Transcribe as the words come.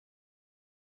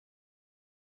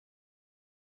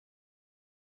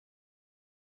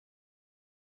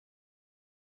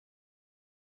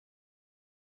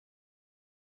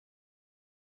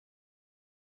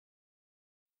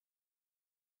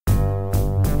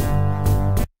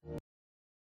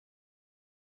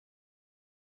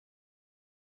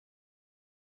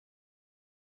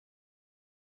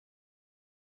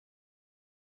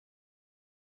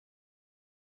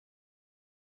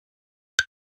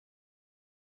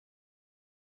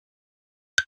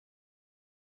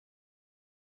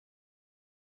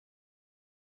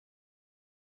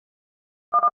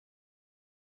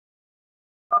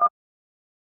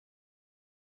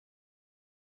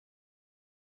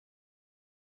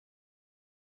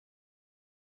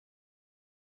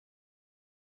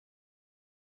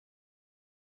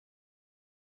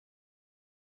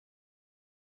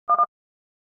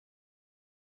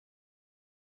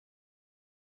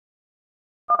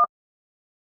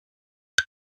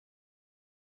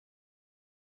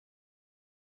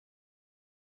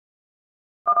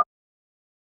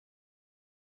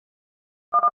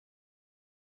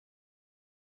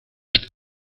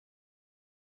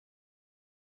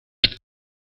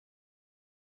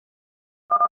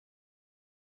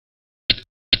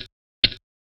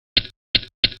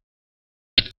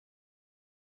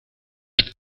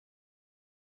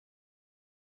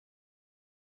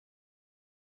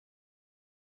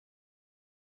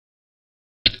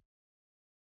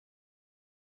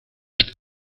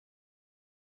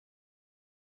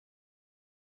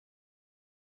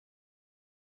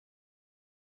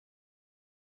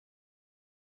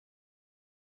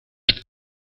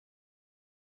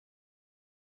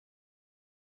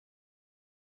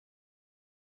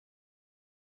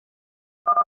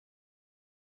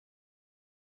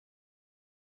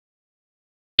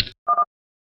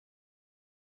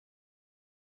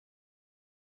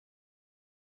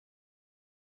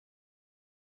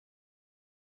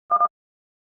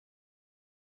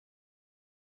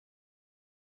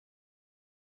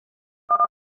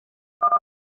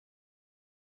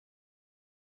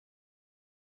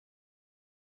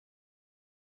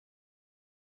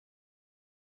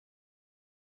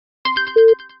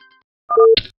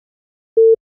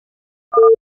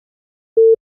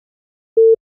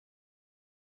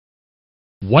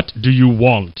What do you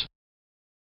want?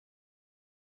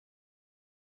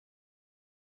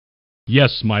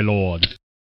 Yes, my lord.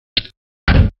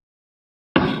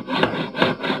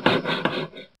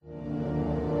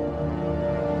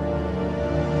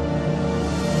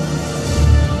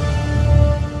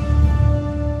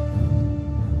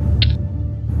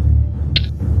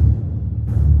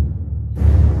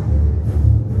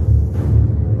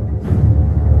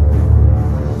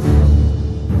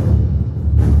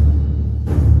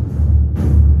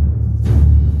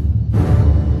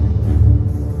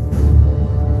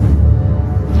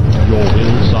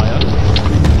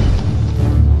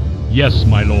 Yes,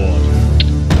 my lord.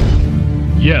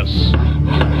 Yes.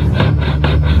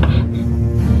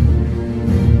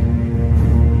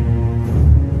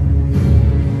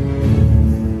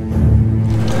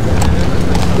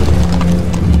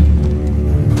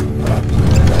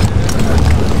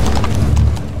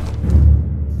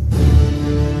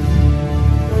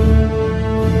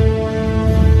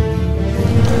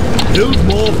 Build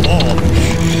more farms.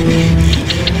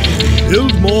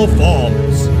 Build more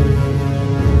farms.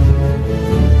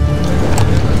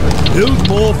 Build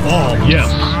more farms. Yes.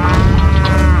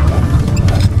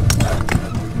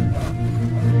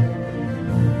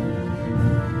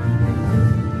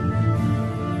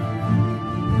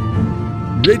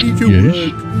 Ready to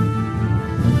work.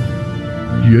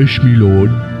 Yes, my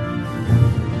lord.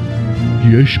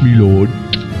 Yes, my lord.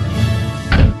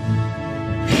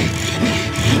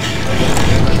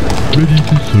 Ready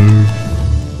to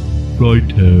serve.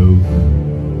 Righto.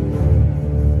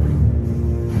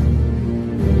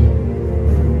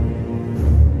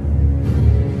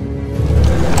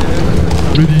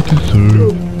 Ready to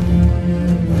serve.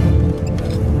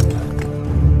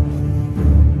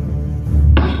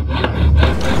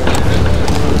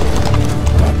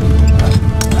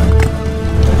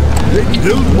 Ready to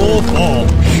build more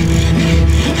farms.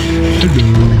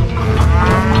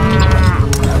 Hello.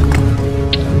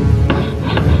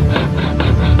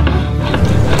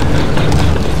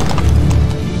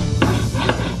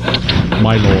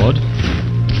 My lord.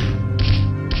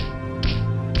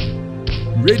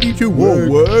 Ready to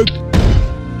work.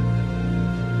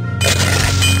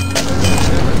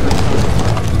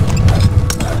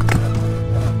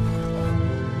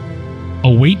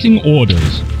 Awaiting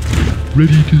orders.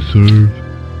 Ready to serve.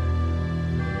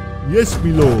 Yes,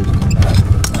 my lord.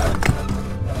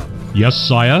 Yes,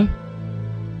 sire.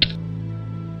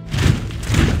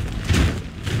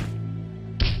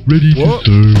 Ready What?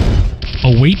 to serve.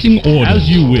 Awaiting orders. As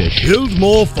you wish. Build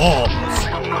more farms.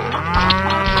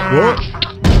 What?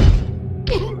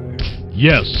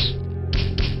 Yes.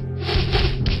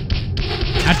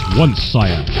 At once,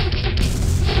 sire.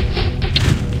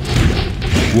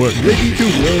 Work. Ready to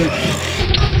work.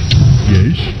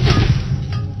 Yes.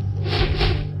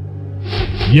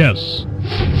 Yes.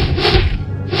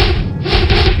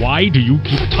 Why do you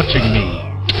keep touching me?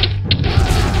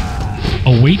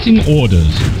 Awaiting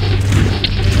orders.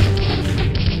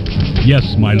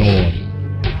 Yes, my lord.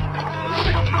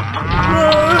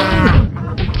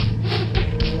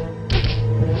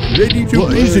 Ready to work.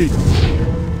 What is it?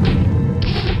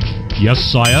 Yes,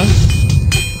 sire.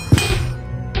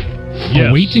 Yes.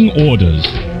 Awaiting orders.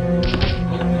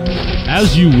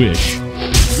 As you wish.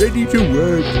 Ready to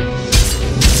work.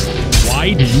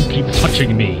 Why do you keep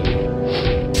touching me?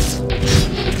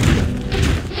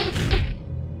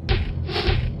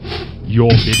 Your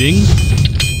bidding?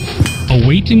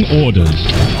 Awaiting orders.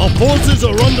 Our forces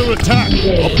are under attack.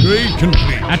 Upgrade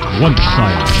complete. At once,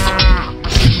 sire.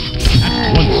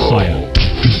 At once, sire.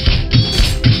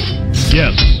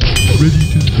 Yes. Ready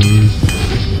to serve.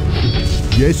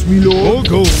 Yes, my lord. More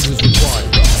gold is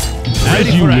required.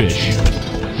 As you wish.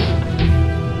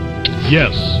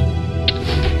 Yes.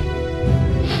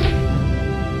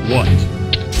 What?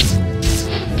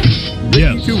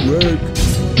 Yes. To work.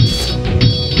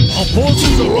 Our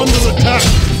forces are under attack.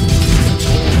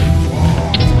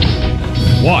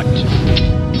 What?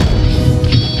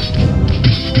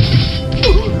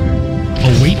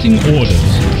 Awaiting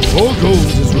orders. More gold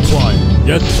is required.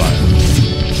 Yes, sire.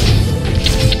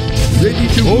 Ready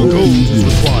to more gold is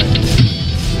required.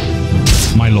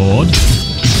 My lord.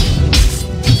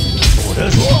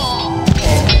 Orders.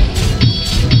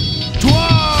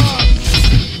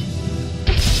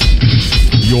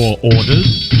 Your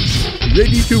orders.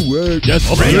 Ready to work. Yes,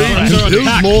 upgrade ready to to build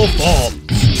attack. more farms.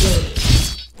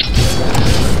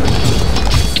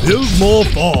 Build more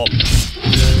farms.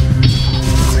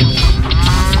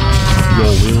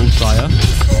 Your will, sire.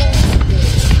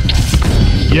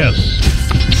 Yes.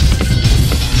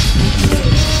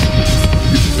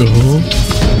 Your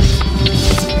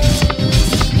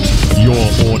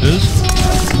orders?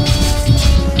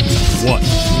 What?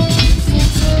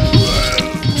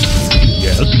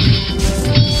 Yes?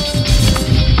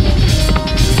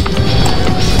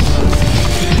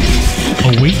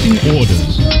 Awaiting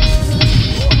orders.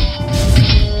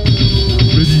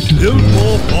 Ready to Build serve.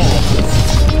 more bombs.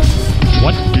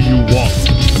 What do you want?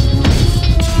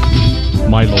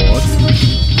 My lord?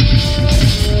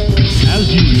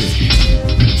 As you wish.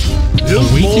 Build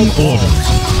Awaiting more orders.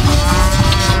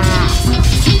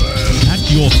 At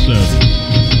your service.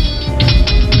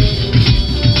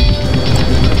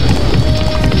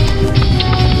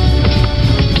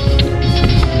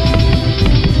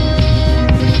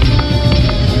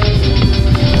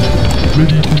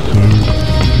 Ready to serve.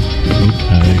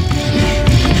 Okay.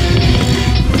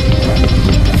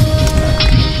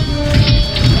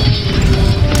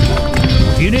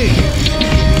 Finish.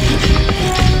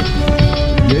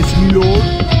 Yes, my lord.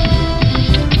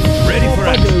 Ready for Off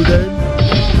I action. go then.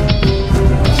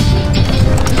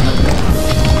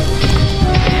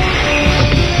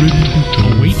 Ready to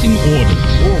serve. Awaiting orders.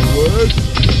 Onward.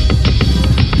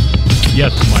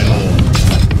 Yes, my lord.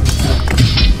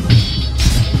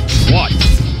 What?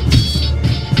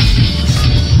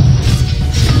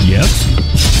 Yes?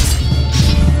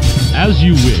 As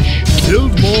you wish.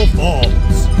 Build more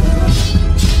bombs.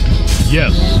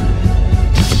 Yes.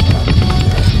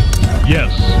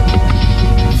 Yes.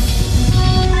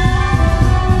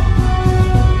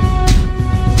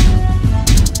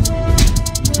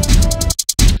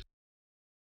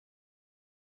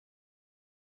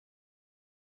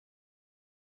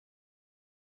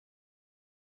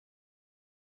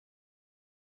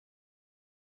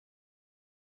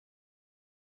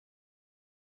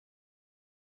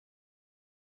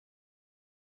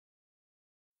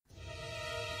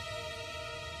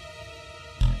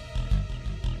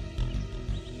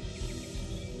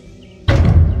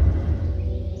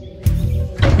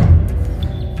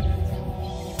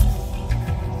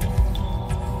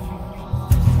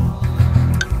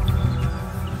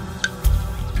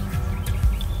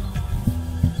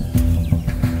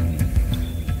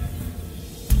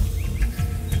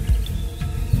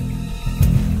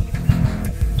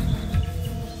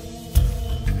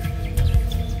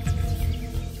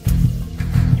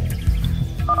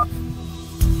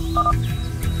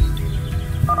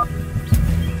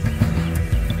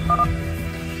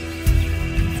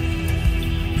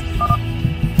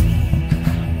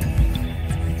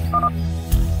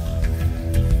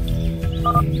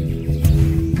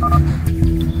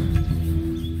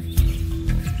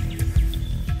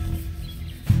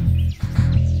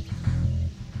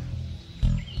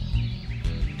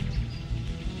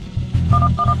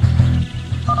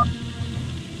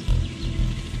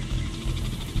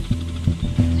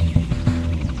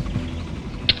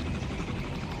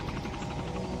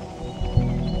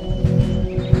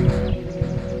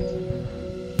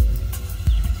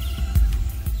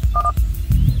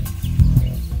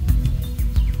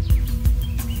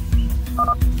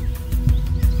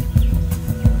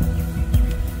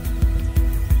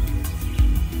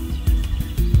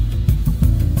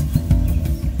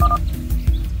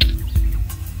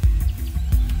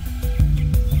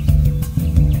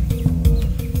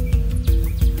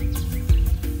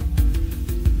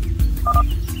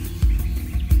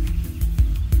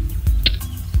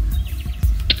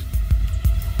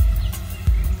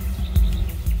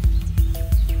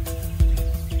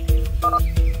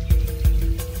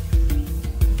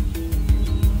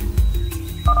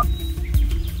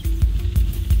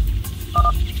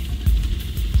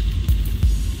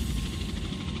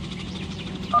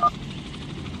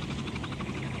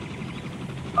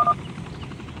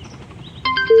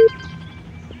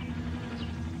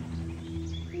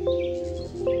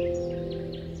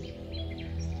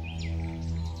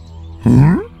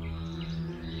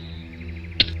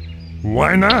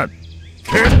 Why not?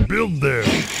 Can't build there.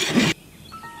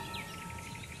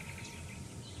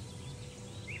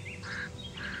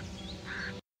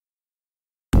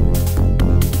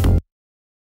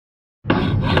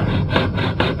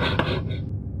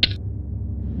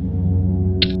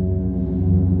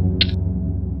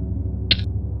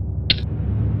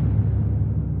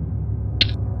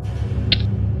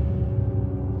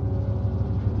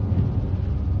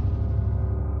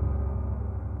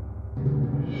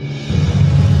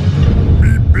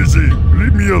 Be busy.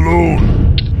 Leave me alone.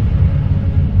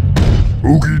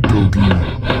 Okie dokie.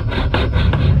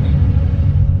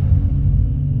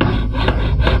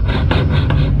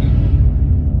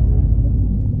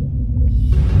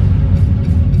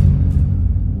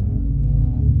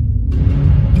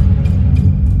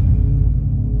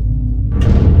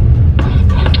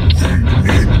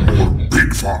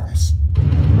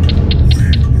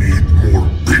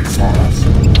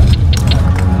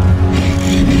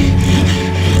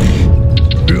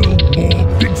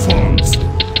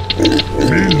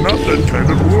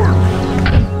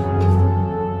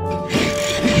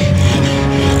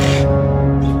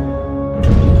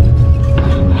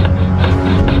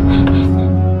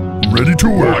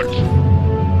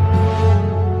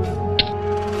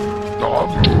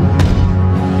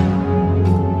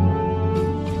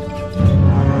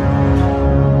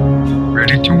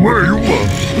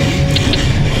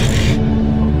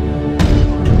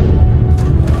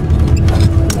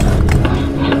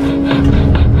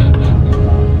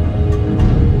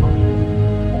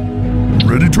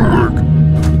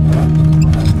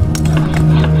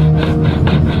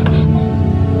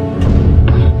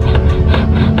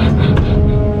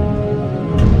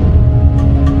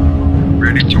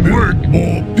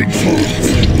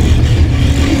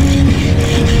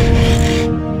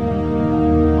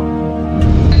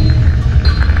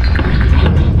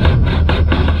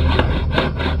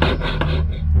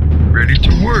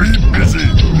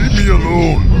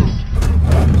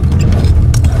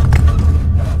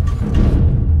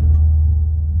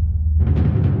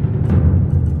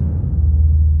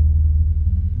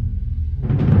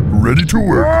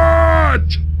 work.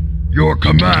 What? Your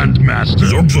command, Master.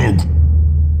 Zog zog.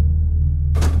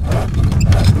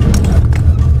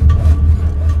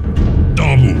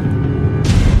 Double.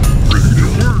 Ready to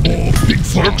work. Oh, big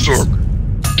fox. Zug.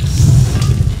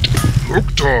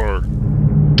 Loktar.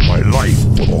 My life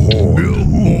for the horde.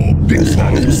 Oh, big That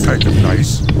fox. is kind of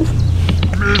nice.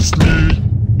 Miss me.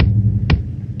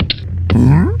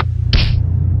 Huh?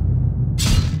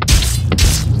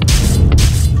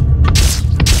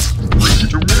 Ready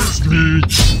to work. Me.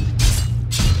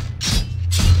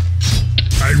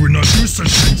 I would not do such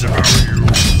things if I were you.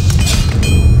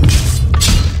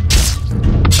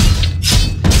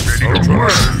 Ready to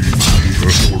work.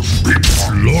 Big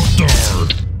fox. Loktar.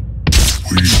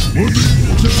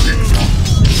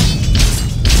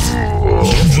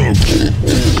 Zog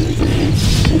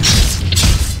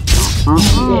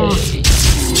zog.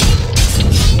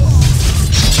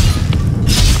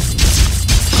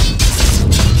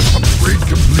 Upgrade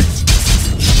complete.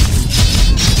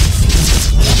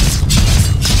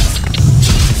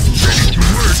 Ready to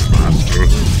work, Master.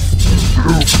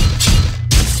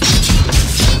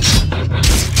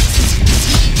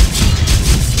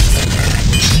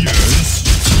 Yes.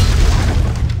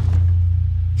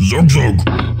 Zog zog.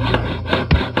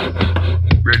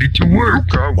 Ready to work.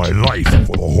 My life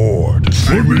for the horde.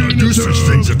 I would not do such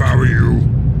things if I were you.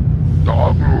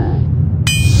 Double.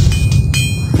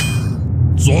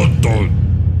 Zodon.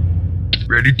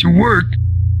 Ready to work.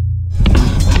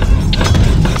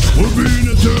 We're being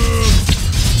attacked.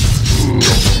 Your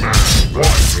command,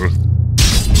 Master.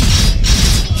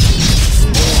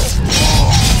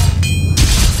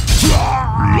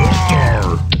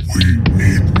 Loktar. We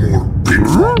need more big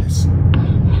farms.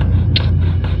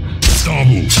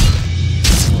 Double.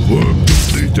 Work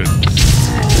completed.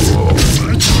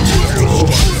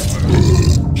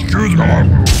 Excuse me.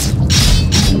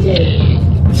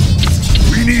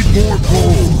 We need more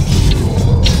gold.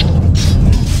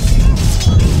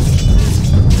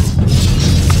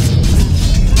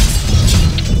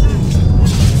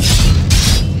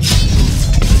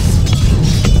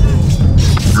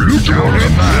 Ready to your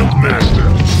command, Master.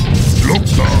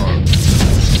 Loktar.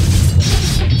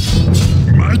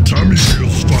 My tummy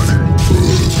feels funny.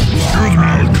 Excuse me,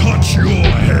 I'll cut your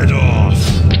head off.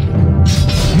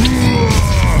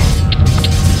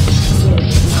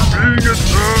 Being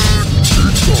attacked.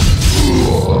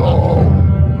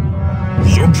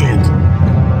 Zog zog.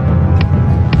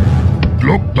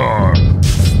 Loktar.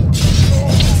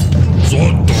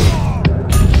 Zodon.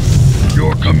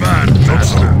 Your command,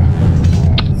 Master.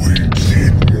 We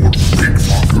need more big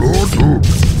farms. Lord Hook.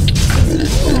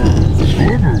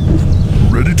 Swobo.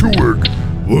 Ready to work.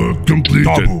 Work completed.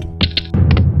 Double.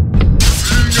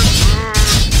 Being attacked.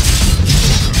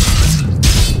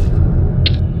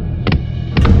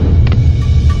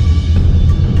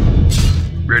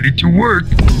 Ready to work.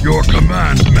 Your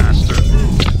command, Master.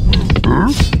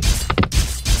 Huh?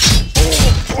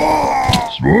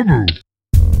 Swobo.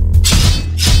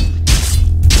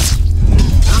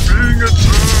 We're being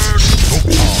attacked.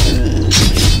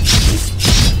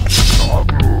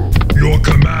 Double. Your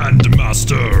command,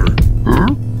 master.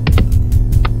 Huh?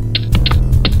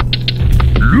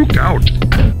 Look out!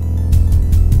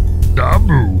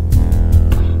 Dabu!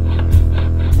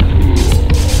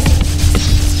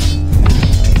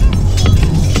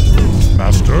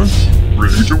 Master,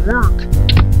 Ready to work!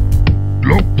 my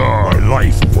Loktar!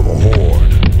 life for the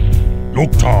horde.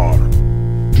 Loktar.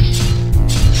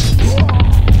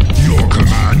 Your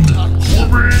command.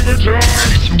 We're being attacked!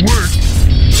 Ready to work!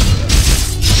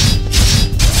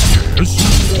 Yes.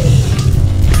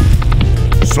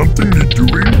 Something need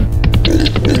doing?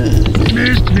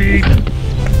 Missed me!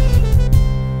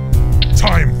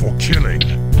 Time for killing.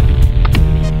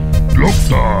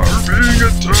 Loktar! We're being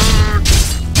attacked!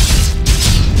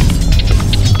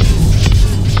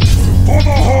 For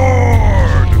the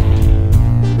horde!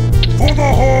 For the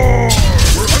horde!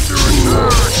 We're under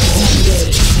attack!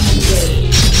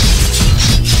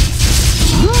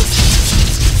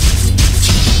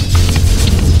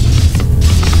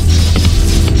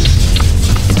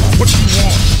 What do you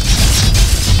want?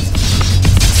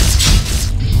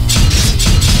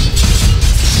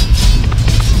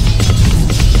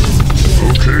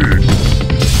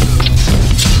 Okay.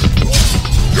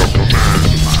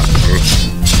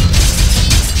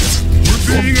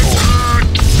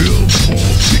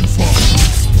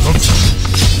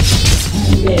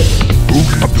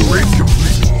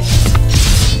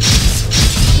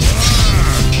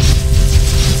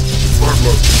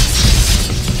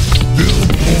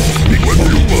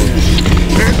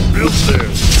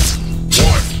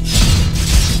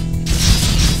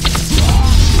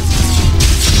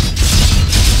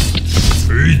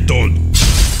 Ethan!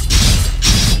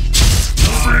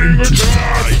 Time to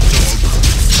die, dog!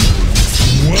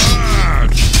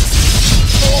 What?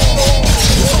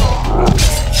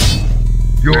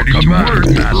 Your command,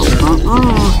 Master.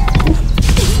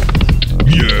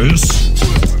 Yes?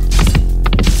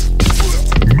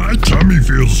 My tummy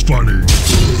feels funny.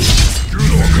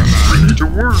 Your command. Ready to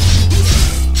work.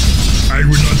 I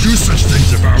would not do such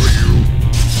things if I were you.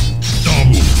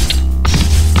 Double.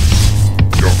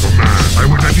 Your command. I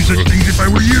would not do such things if I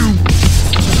were you.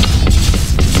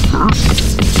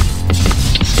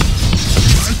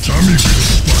 My tummy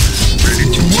feels funny. Ready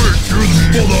to work.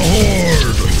 For the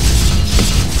horde.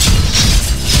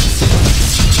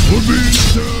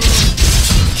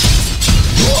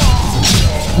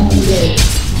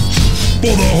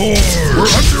 For the horde.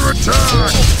 We're under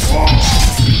attack.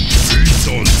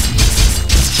 Ethan.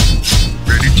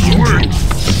 Ready to work.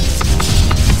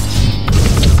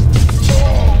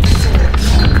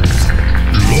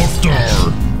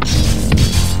 Lockdown.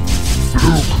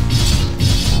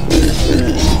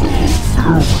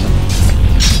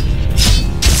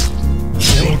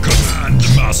 Your command,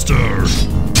 Master.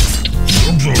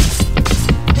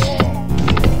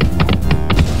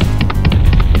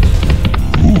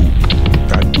 Ooh,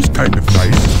 that was kind of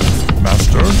nice,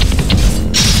 Master.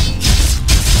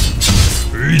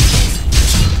 Ethan.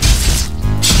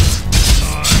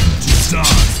 Time to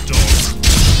die, dog.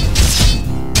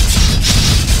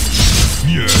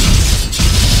 Yes.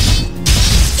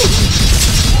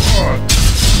 What?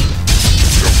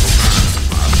 Your command,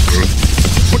 Master.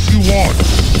 What do you want?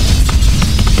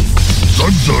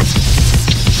 Sunzug.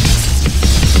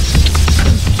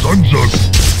 Sunzug.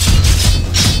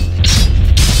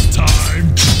 Time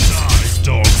to die,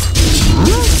 dog.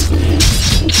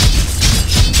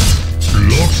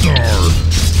 Lockdown.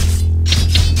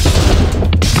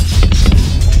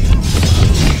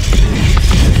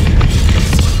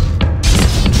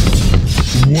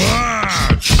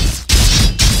 What?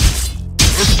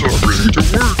 That's not ready to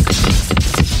work.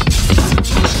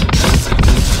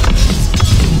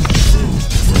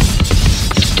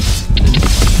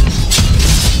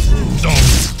 Dumb.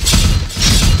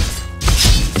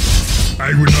 I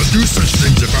would not do such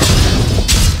things if I were you.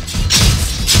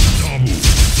 Double.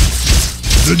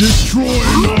 To destroy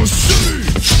our city.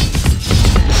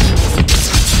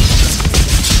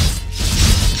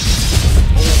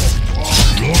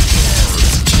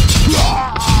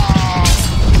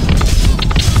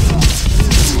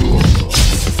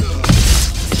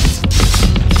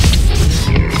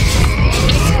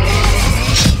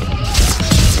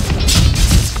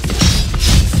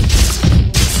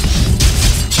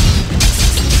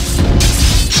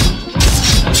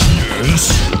 Yes.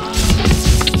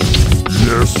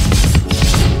 Yes.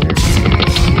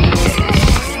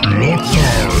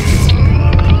 Lockdown.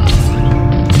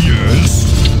 Yes.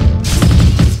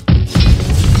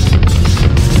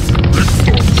 Let's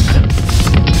go.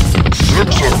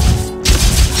 Let's go.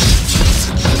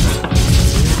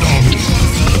 Dumb.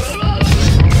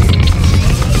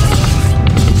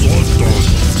 Lockdown.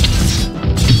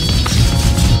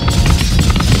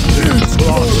 It's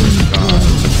slaughter time.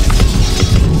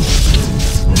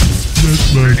 Yes,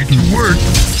 Ready Master. to work.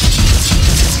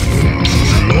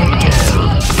 Lockdown.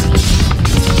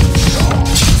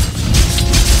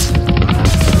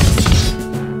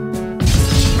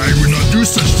 I would not do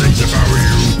such things if I were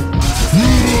you.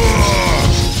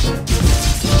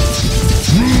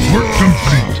 Work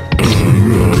complete.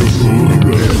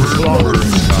 Slaughter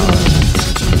time.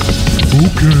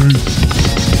 Okay.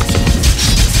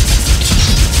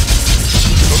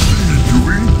 Something is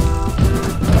doing.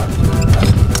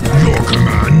 Your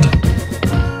command.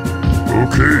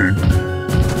 Okay.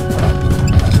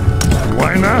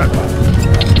 Why not?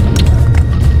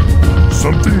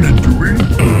 Something to doing?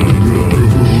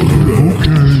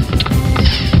 Okay.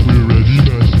 We're ready,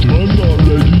 Master. I'm not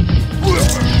ready.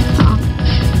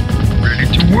 Ready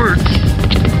to work.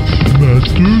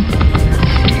 Master?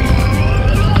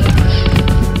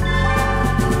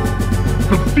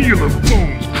 The feel of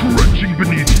bones crunching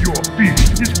beneath your feet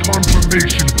is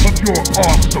confirmation of your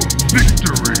awesome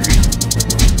victory.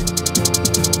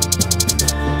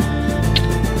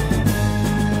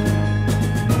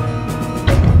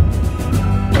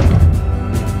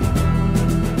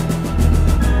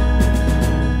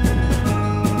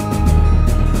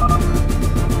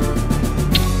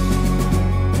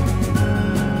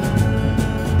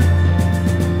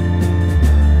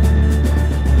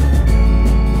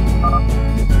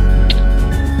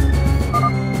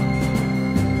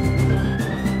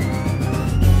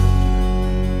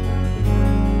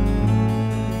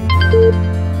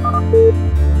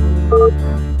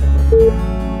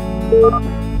 Huh?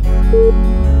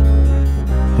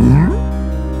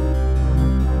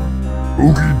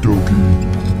 Okie dokie.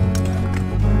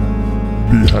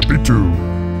 Be happy to.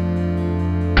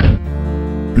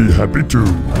 Be happy to.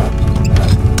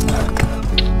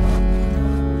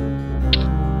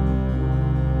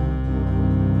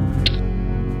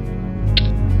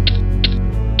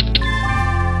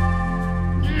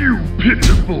 You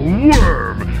pitiful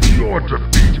worm! Your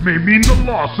defeat may mean the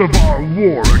loss of our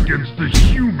war against the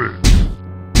humans.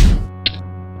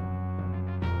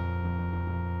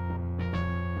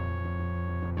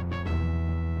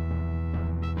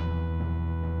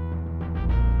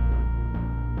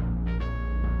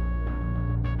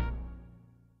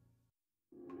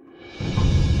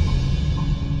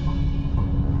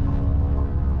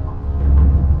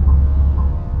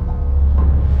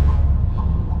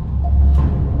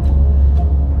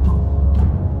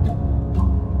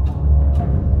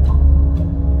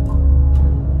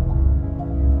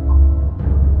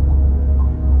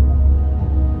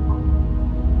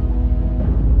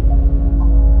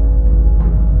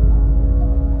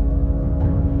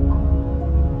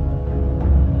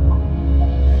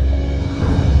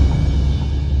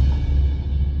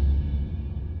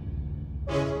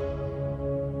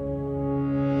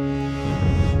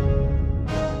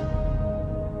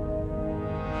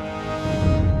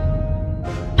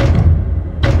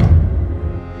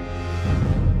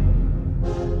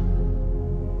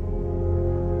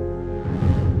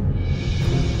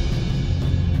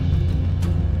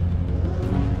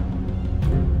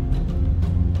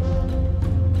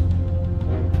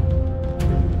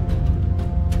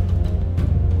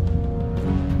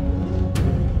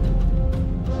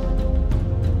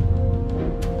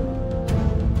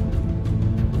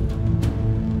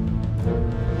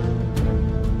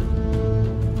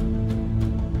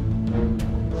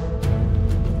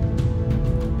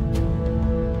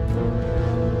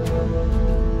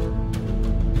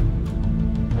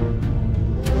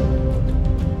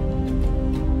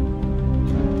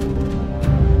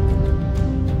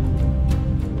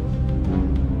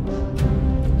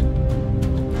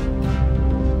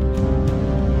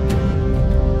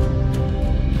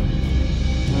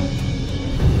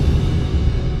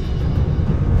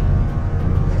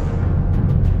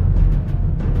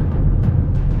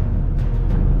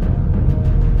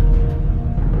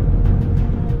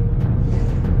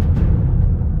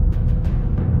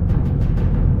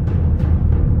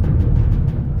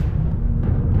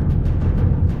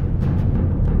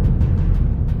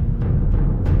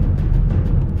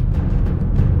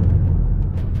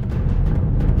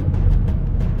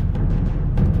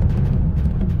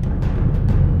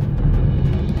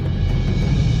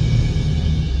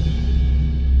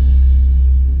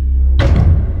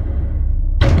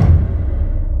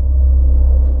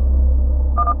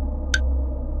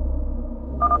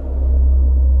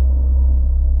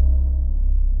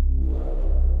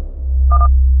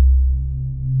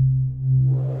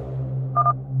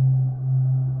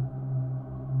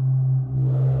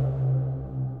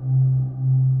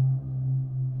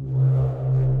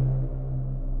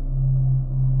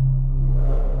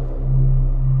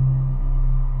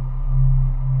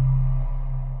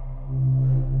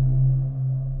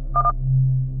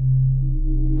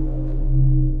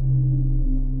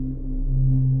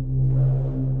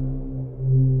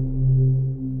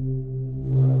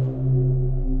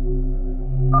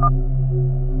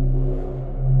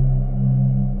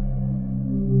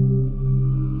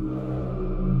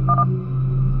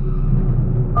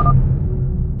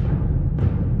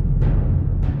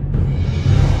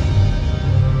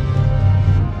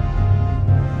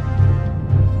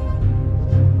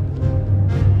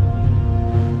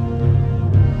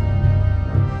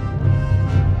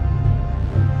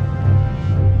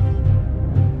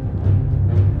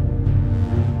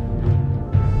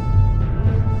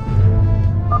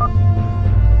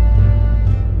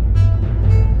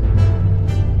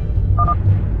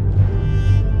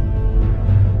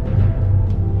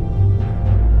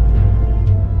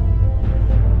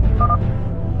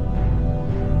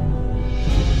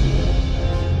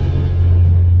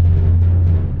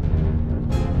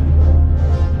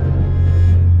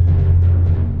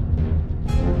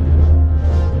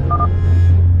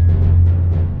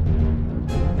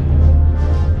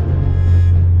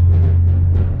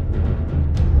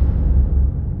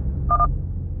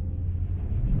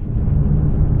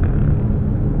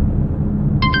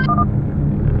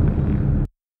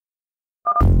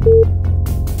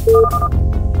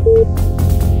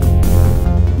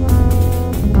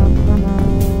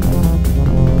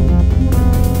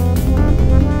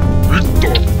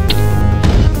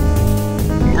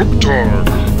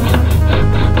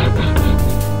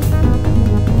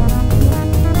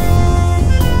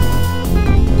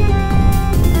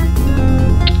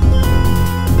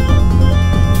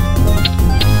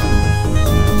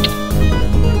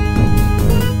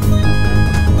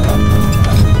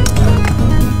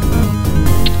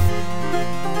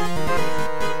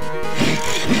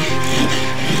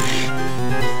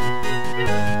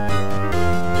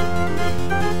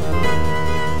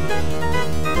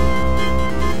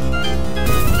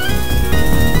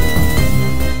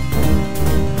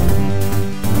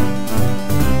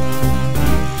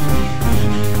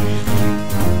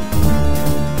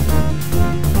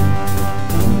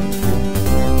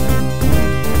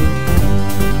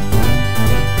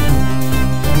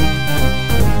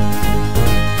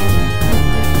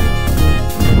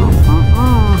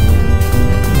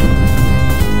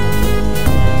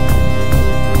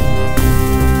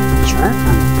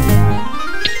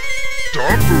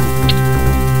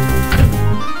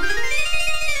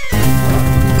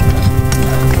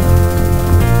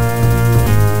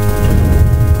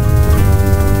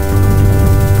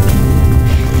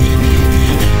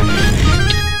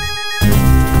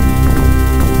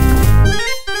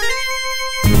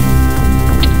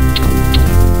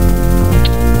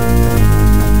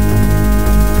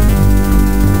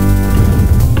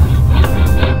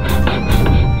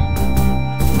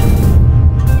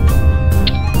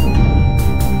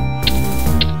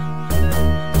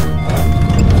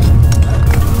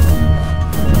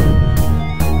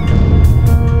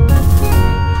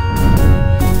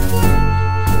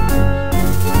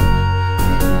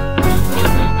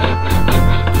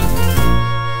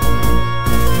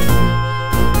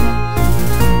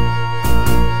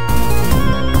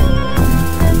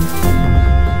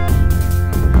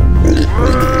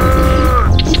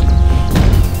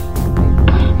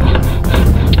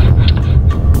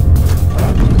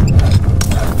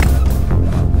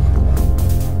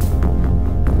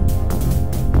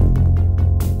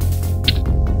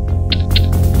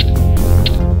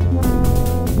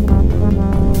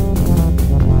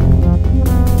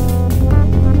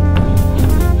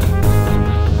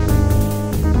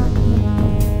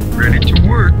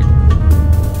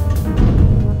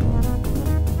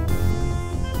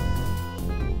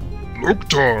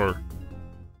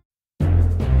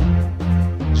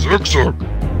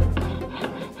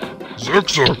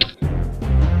 Zelya.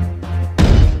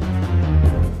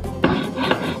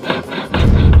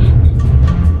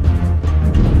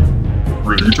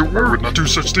 Ready to work. I would not do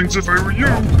such things if I were you.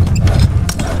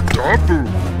 Dabu.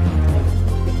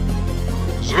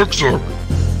 Zelya.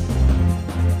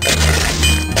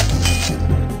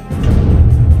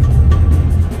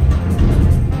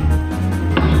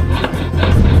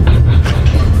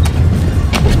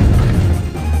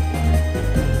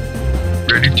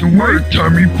 Ready to work. My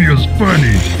tummy feels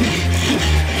funny.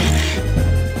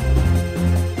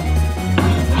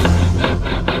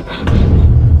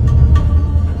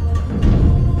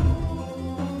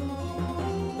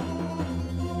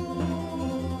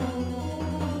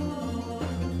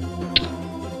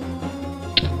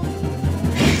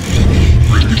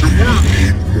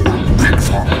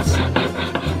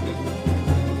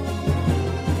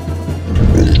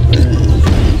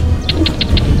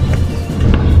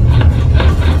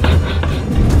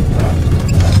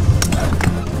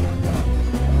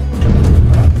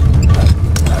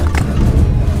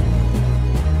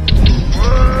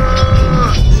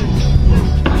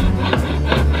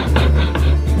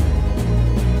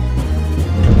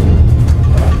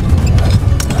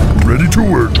 Ready to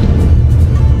work.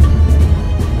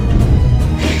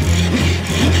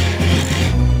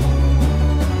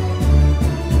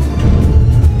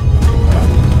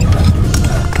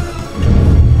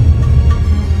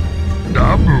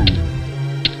 Dabu.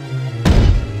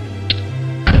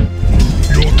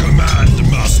 Your command,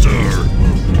 master.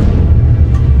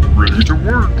 Ready to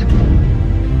work.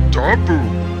 Dabu.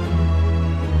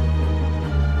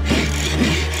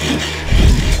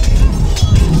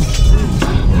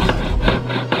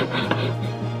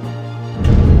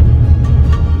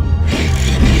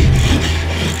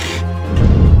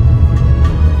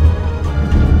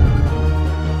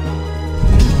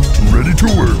 Ready to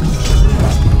work.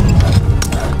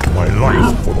 My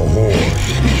life for the Horde.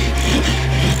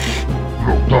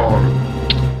 No dog.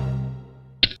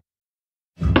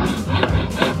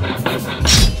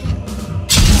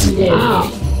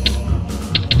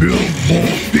 Build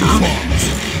more big farms.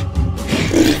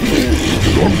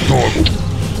 Dog dog.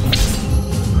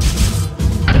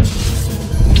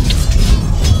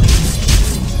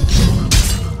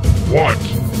 What?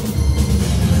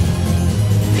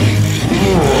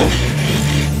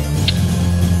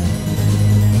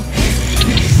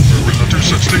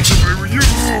 Such things if I were you!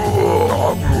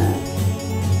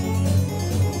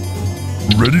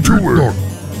 Ready to work.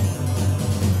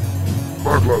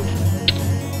 Barclay.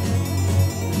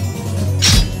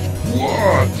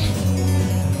 What?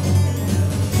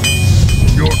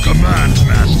 Your command,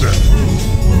 master.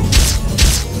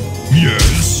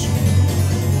 Yes.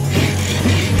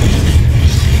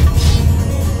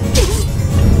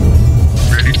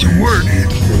 Ready to work.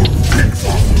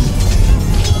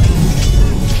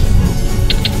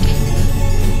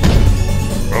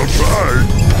 Outside!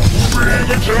 Bring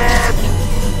attack!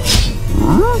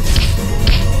 Luke!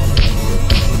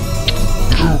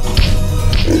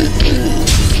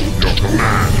 Your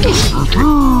command!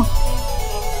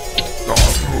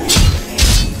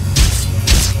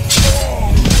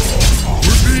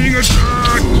 We're being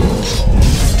attacked!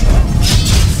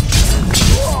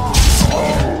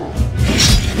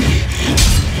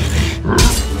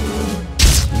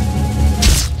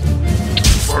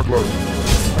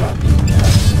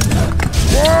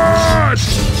 What?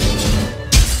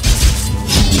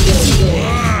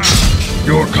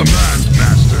 Your command,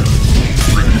 master.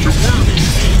 Ready to work.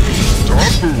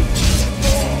 Dabu.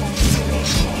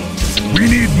 We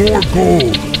need more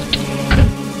gold.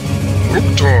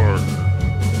 Oktar.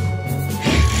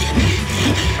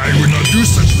 I would not do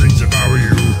such things if I were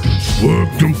you. Work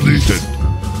completed.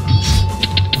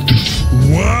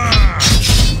 Wow!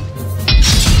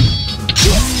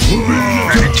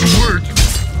 Ready to work.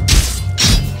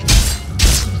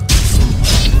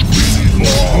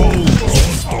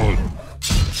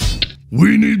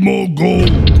 We need more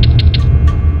gold.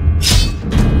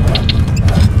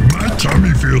 My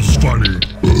tummy feels funny.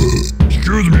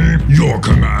 Excuse me. Your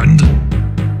command.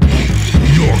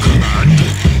 Your command.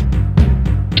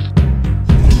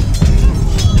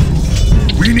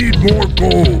 We need more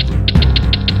gold.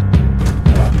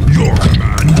 Your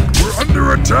command. We're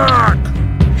under attack.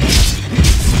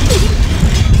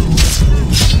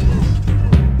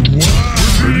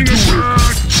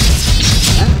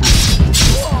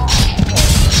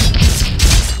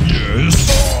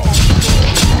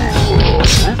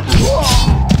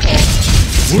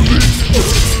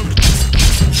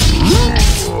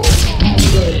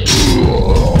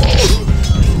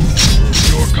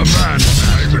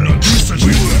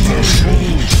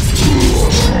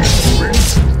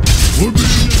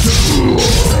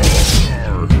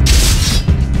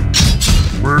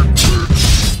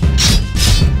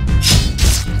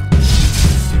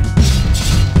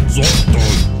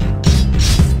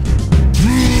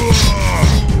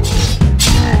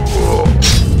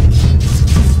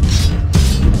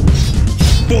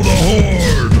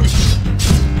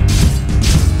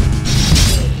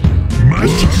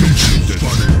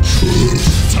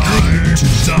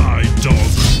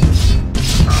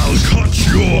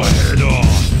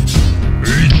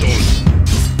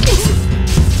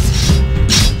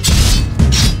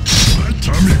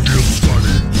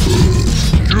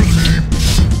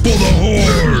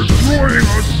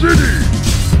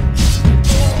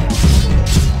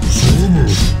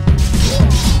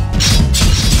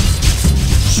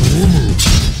 Zug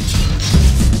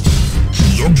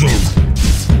zug.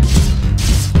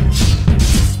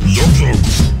 Zug zug.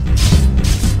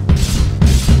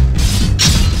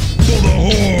 For the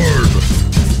Horde!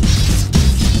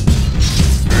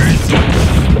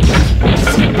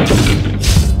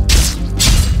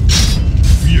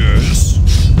 Yes?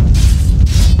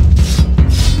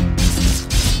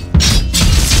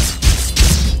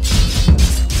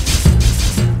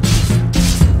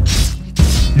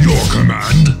 Your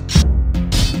command?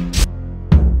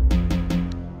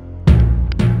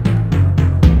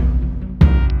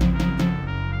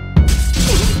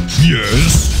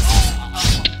 Yes?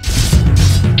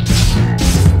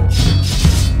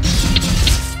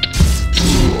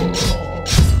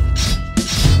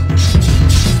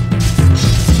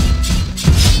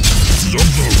 Zug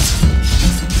zug.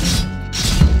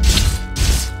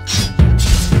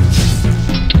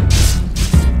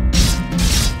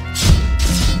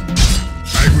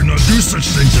 I would not do such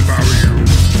things if I were you.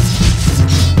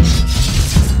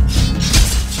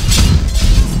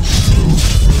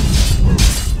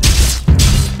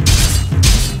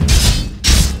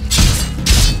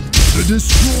 They're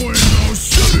destroying our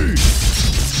city!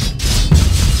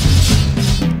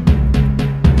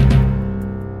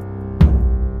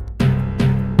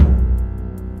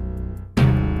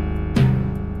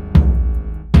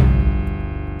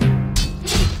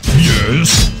 Yes?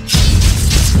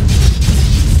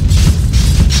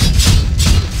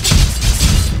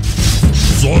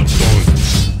 Zoltan!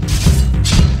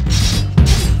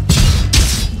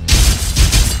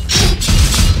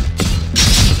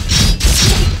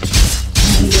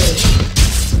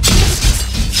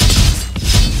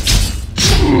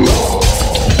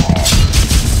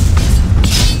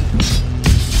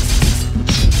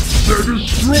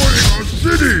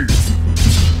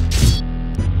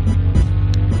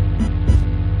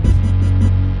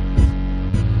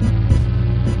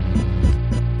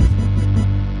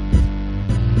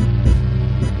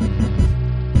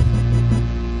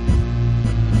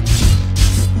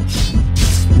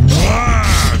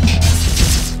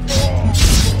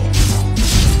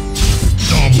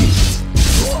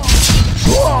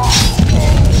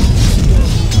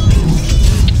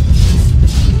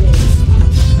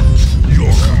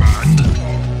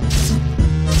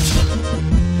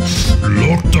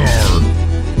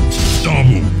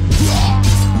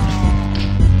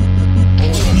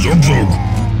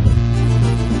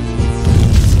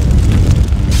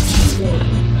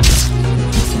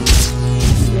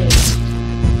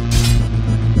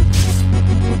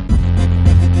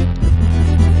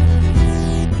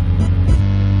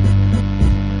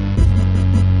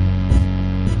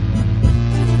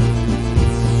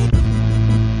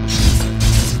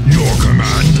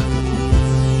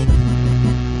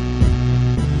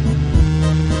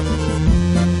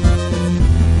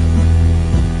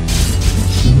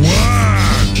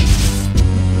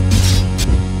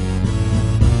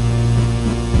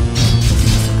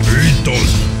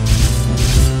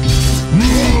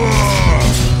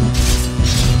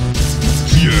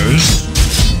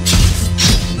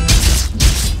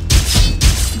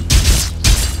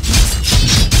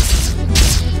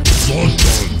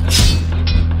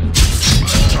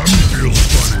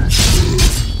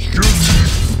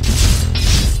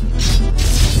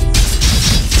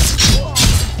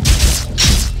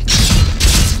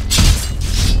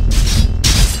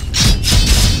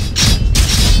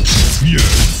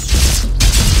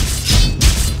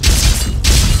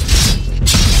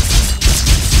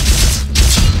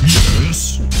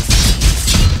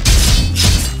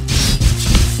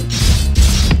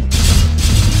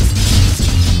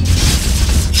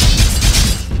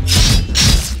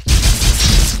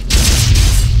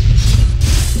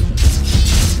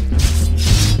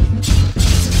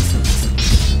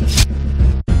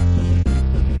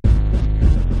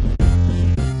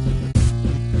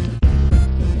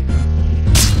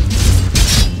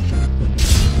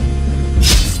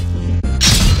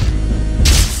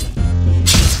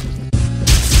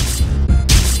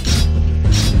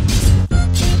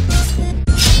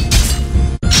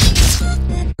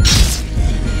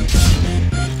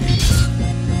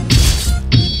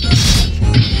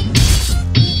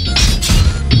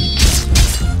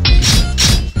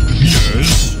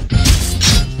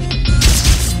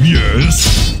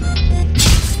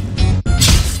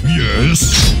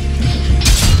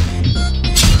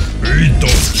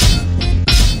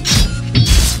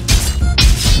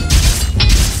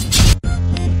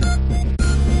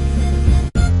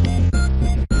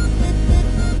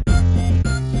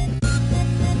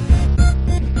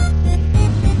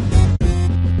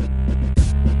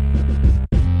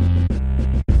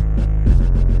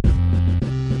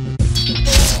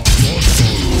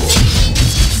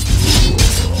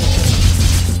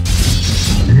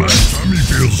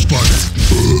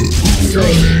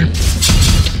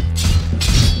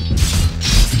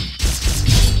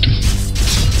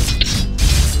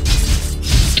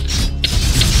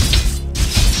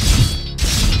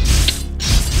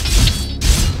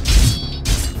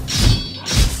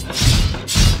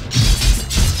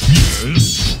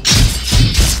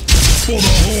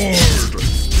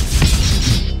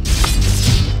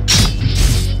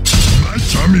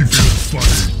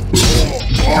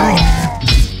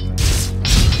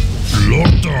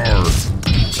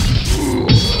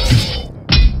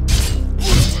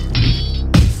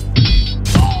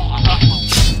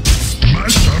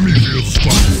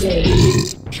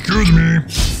 Excuse me.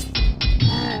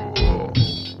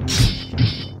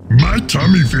 My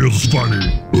tummy feels funny.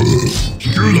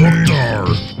 Excuse me.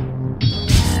 Doctor.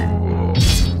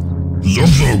 Zug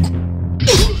zug.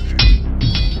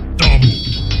 Double.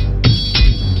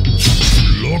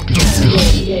 Doctor.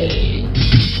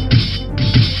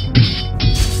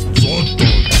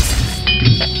 Zot.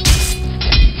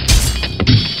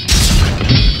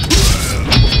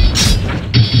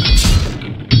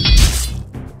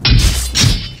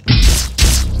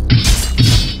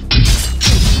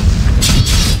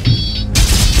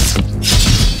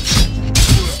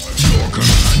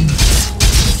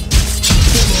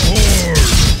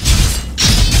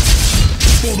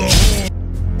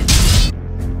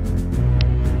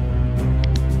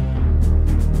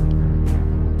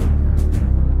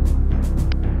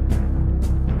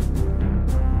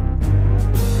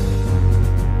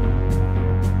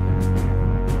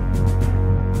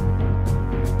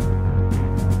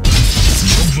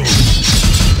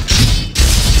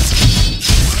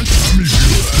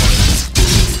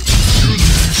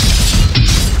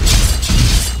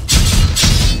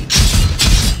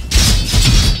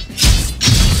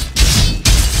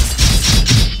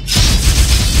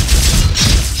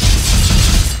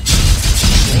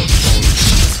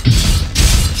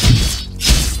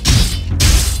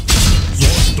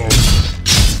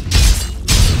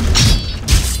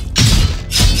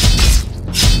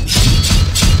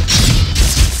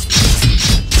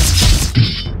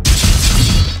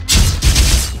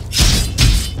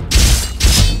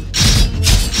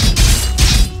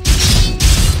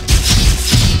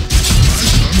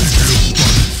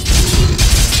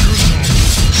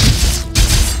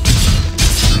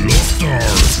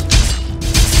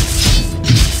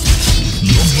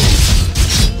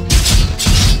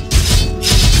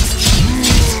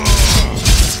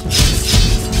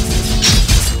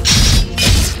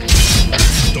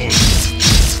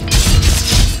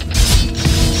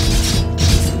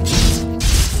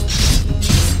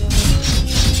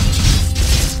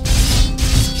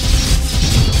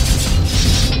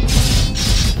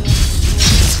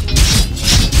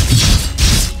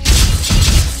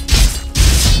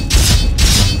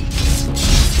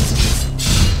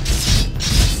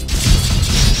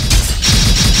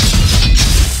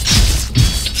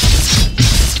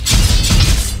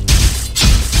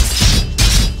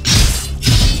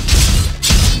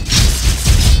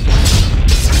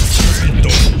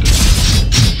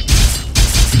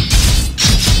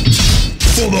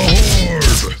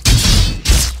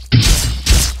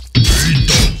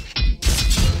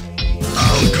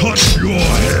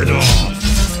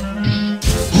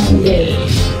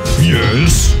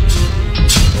 Yes?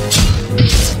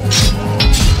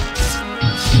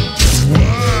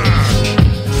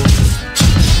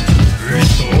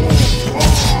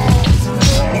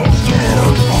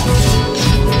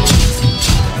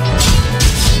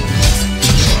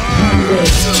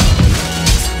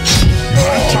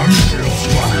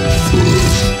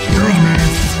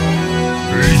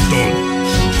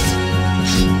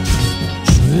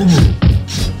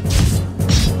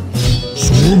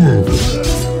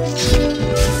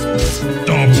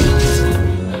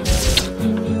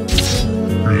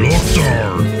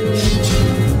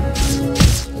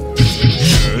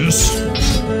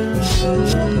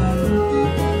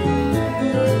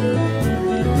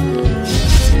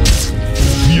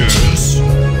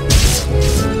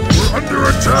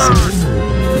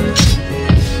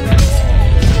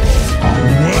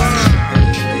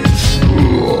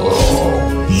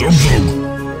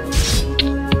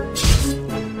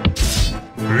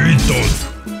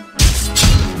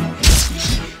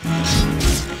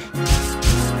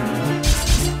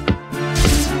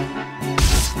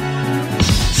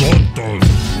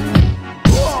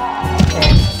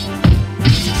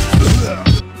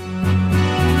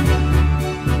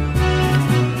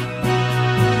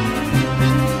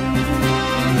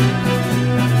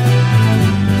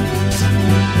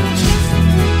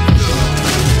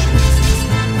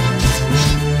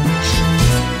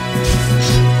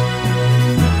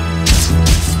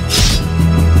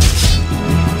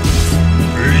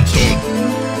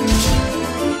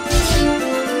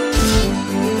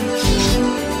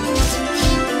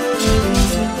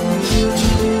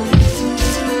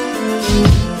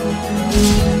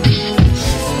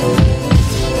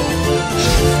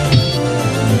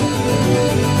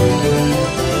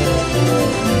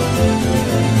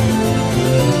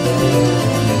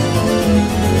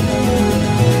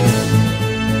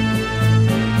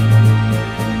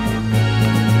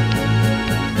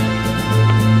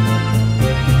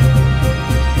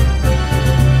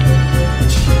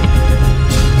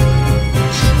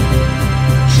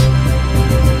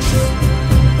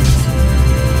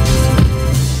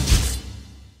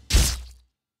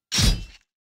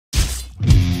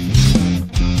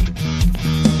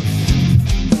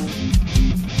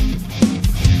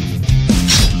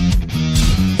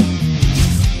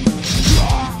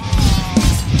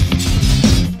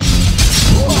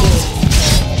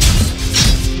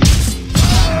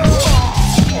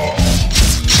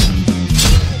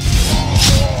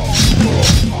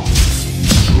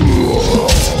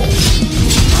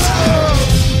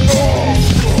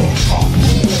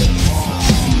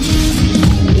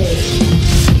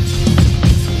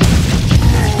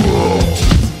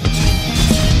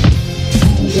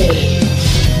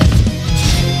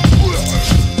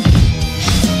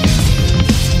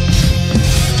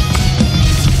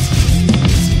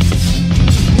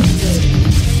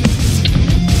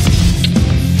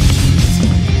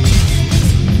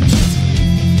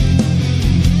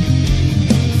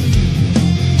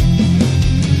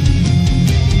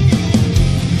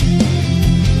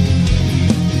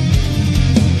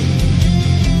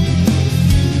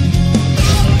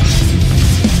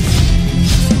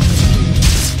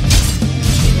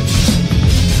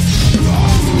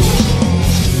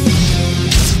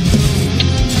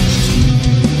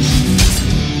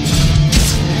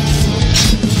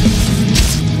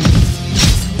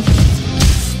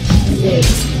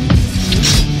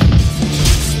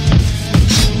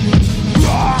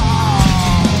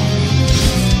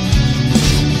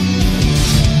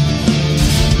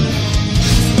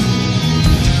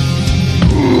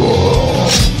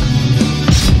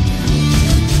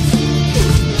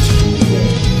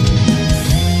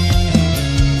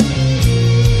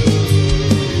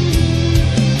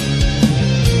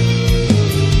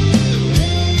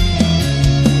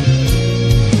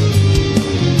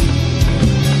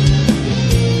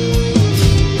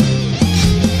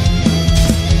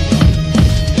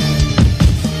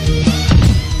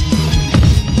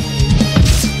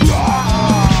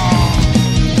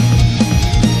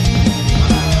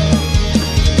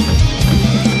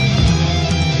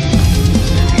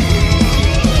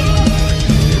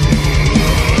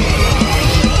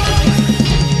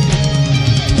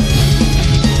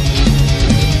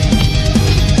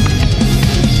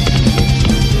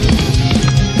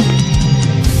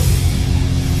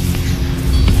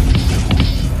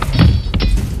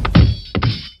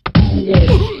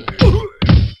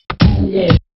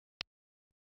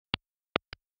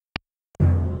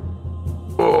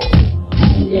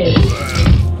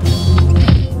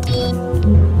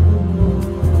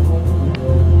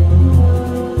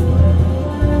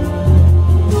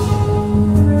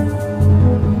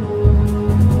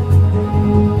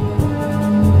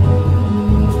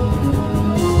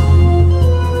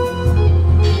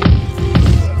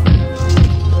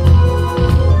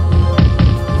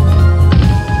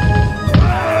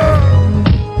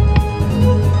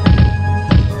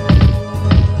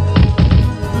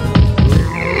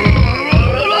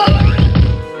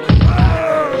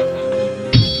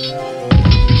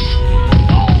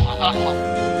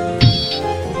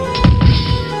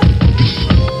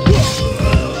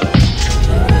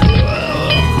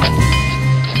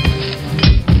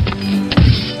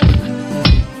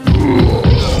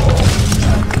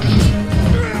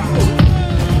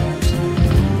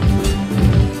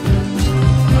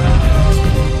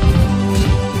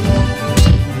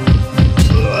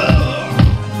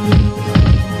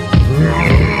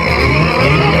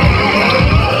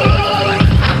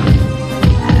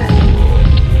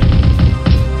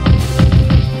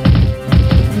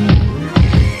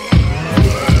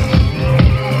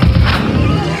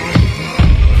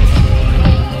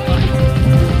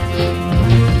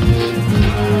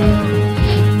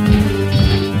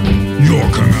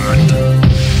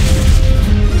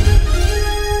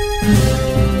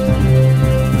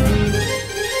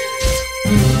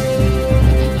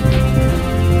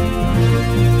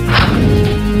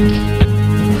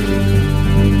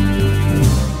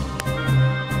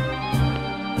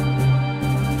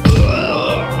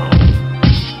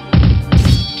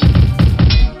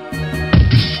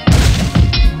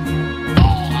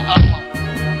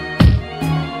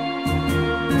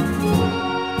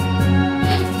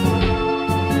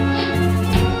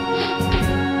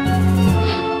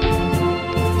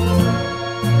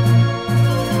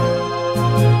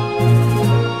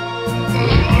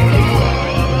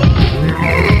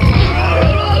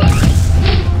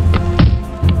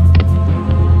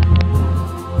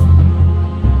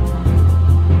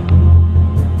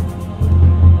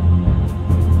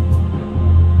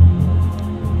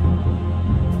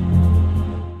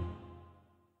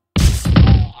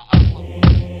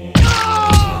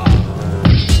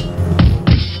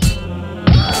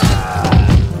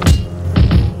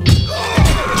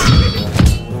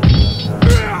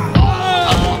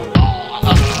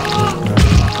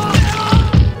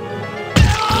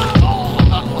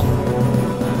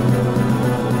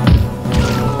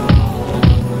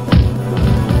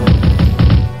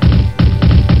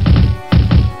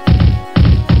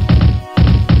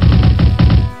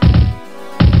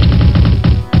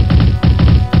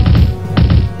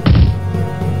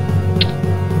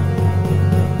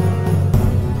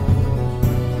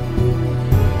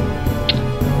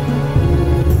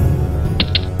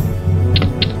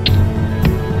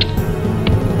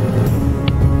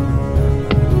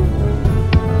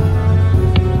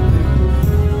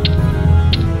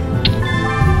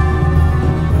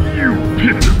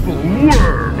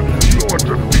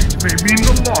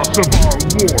 survive.